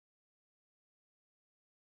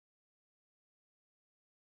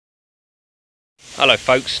Hello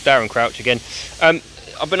folks, Darren Crouch again.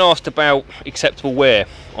 I've been asked about acceptable wear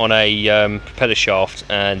on a propeller shaft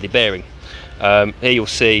and the bearing. Here you'll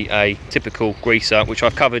see a typical greaser, which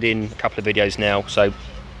I've covered in a couple of videos now, so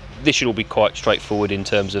this should all be quite straightforward in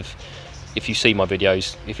terms of if you see my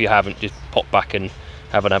videos. If you haven't, just pop back and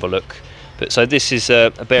have a look. But so this is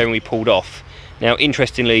a bearing we pulled off. Now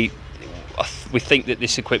interestingly, we think that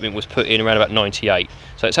this equipment was put in around about 98,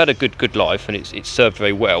 so it's had a good life and it's served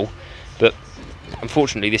very well. But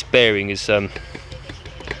unfortunately, this bearing is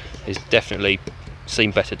definitely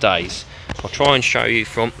seen better days. I'll try and show you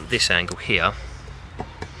from this angle here.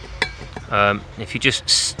 If you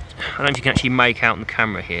just, I don't know if you can actually make out on the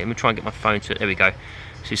camera here. Let me try and get my phone to it. There we go.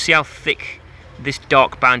 So you see how thick this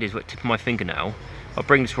dark band is at the tip of my fingernail? I'll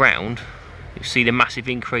bring this round. You'll see the massive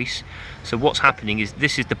increase. So what's happening is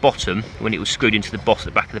this is the bottom when it was screwed into the boss at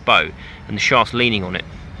the back of the bow, and the shaft's leaning on it.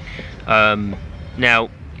 Now,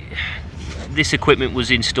 this equipment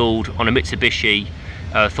was installed on a Mitsubishi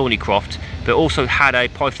Thornycroft, but also had a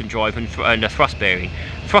Python drive and a thrust bearing.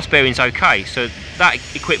 Thrust bearing's okay, so that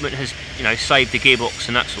equipment has, you know, saved the gearbox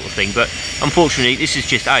and that sort of thing. But unfortunately, this is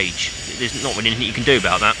just age. There's not really anything you can do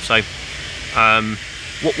about that. So,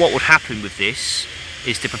 what would happen with this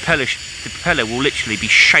is the propeller will literally be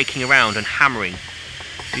shaking around and hammering.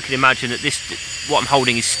 You can imagine that this, what I'm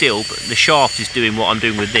holding is steel, but the shaft is doing what I'm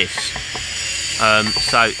doing with this.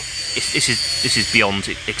 So this is beyond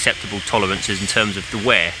acceptable tolerances in terms of the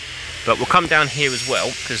wear. But we'll come down here as well,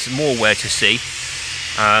 because there's more wear to see,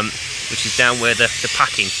 which is down where the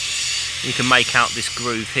packing. You can make out this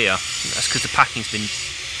groove here. That's because the packing's been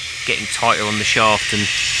getting tighter on the shaft. And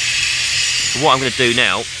so what I'm going to do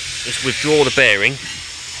now is withdraw the bearing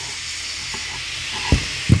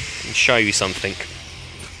and show you something.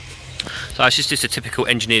 So it's just a typical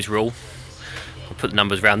engineer's rule. I'll put the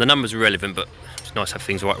numbers around. The numbers are relevant, but it's nice to have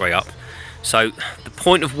things the right way up. So the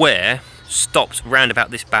point of wear stops round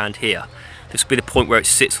about this band here. This will be the point where it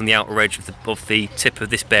sits on the outer edge of the tip of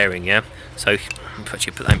this bearing, yeah? So I'll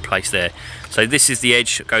actually put that in place there. So this is the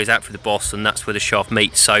edge that goes out through the boss, and that's where the shaft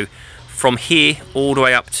meets. So from here all the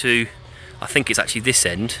way up to, I think it's actually this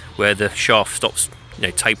end where the shaft stops, you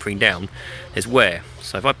know, tapering down, there's wear.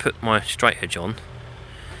 So if I put my straight edge on,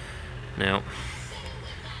 now,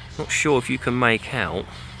 not sure if you can make out,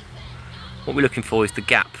 what we're looking for is the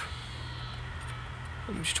gap.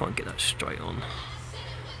 Let me just try and get that straight on.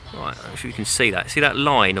 Right, I'm sure you can see that. See that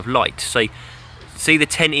line of light? So, see the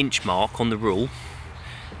 10-inch mark on the rule?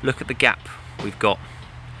 Look at the gap we've got.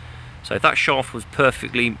 So if that shaft was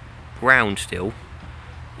perfectly round still,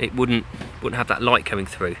 it wouldn't have that light coming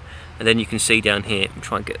through. And then you can see down here, and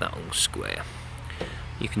try and get that all square.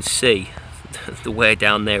 You can see the wear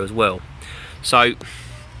down there as well. So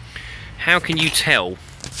how can you tell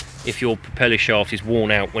if your propeller shaft is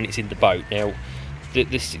worn out when it's in the boat? Now,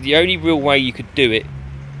 the only real way you could do it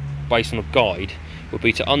based on a guide would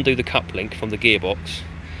be to undo the cup link from the gearbox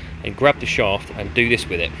and grab the shaft and do this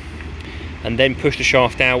with it, and then push the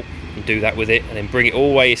shaft out and do that with it, and then bring it all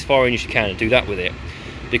the way as far in as you can and do that with it.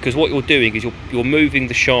 Because what you're doing is you're moving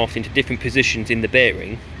the shaft into different positions in the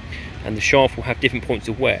bearing, and the shaft will have different points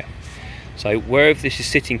of wear. So wherever this is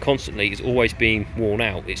sitting constantly is always being worn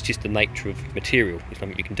out. It's just the nature of material. There's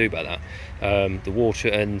nothing you can do about that. The water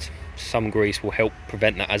and some grease will help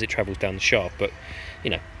prevent that as it travels down the shaft. But you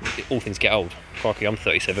know, all things get old. Crikey, I'm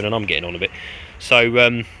 37 and I'm getting on a bit.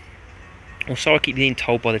 So, so I keep being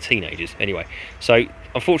told by the teenagers. Anyway, so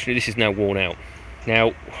unfortunately this is now worn out.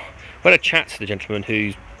 Now, I had a chat to the gentleman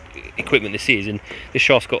whose equipment this is, and this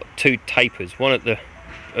shaft's got two tapers. One at the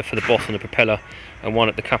for the boss on the propeller, and one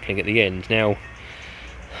at the coupling at the end. Now,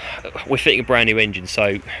 we're fitting a brand new engine,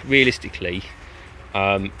 so realistically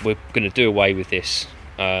we're going to do away with this.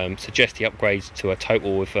 Suggest the upgrades to a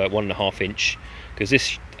total of 1.5 inch, because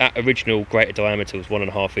this original greater diameter was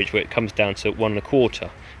 1.5 inch, where it comes down to 1.25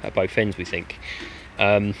 at both ends, we think.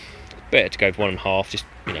 Better to go with 1.5, just,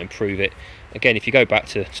 you know, improve it. Again, if you go back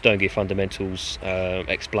to Stone Gear Fundamentals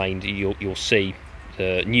explained, you'll see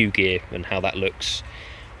the new gear and how that looks.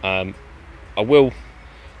 I will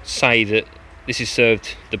say that this has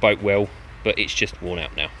served the boat well, but it's just worn out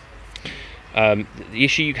now. The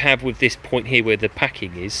issue you have with this point here where the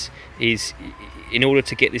packing is in order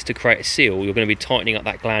to get this to create a seal, you're going to be tightening up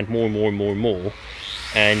that gland more and more and more and more,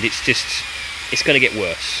 and it's going to get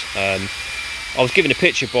worse. I was given a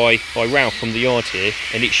picture by Ralph from the yard here,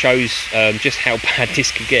 and it shows just how bad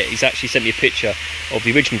this could get. He's actually sent me a picture of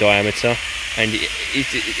the original diameter, and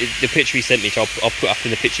the picture he sent me, so I'll put up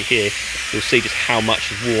in the picture here, you'll see just how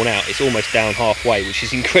much is worn out. It's almost down halfway, which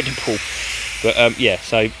is incredible. But yeah,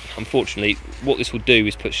 so unfortunately what this will do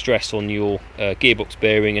is put stress on your gearbox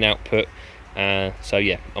bearing and output, So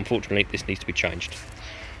yeah, unfortunately this needs to be changed.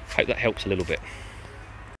 Hope that helps a little bit.